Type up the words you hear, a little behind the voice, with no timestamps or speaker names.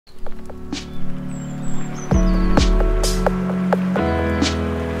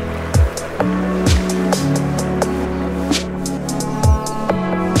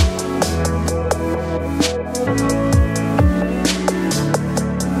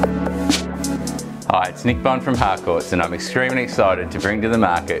Hi, it's Nick Bond from Harcourts and I'm extremely excited to bring to the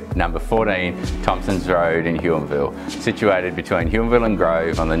market number 14 Thompsons Road in HUONVILLE. Situated between HUONVILLE and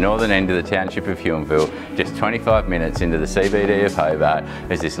Grove on the northern end of the township of HUONVILLE, just 25 minutes into the CBD of Hobart,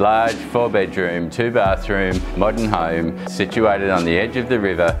 is this large 4-bedroom, 2-bathroom modern home situated on the edge of the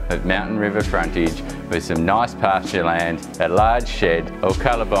river, of mountain river frontage, with some nice pasture land, a large shed, all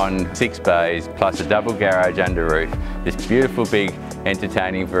colour bond, 6 bays, plus a double garage under roof, this beautiful big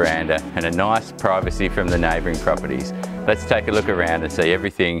entertaining veranda and a nice privacy from the neighbouring properties. Let's take a look around and see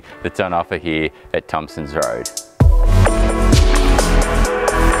everything that's on offer here at Thompsons Road.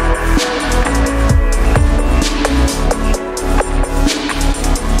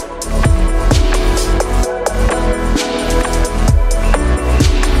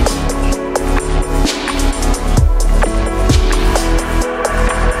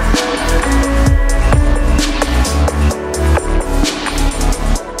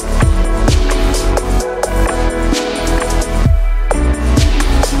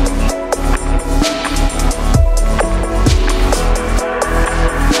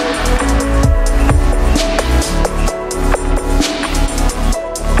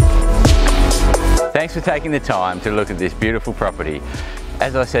 Thanks for taking the time to look at this beautiful property.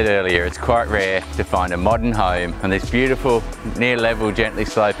 As I said earlier, it's quite rare to find a modern home on this beautiful, near level, gently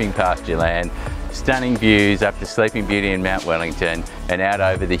sloping pasture land, stunning views up to Sleeping Beauty in Mount Wellington and out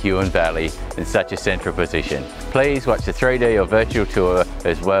over the Huon Valley in such a central position. Please watch the 3D or virtual tour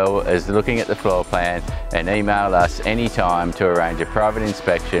as well as looking at the floor plan, and email us anytime to arrange a private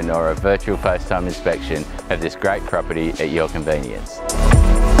inspection or a virtual FaceTime inspection of this great property at your convenience.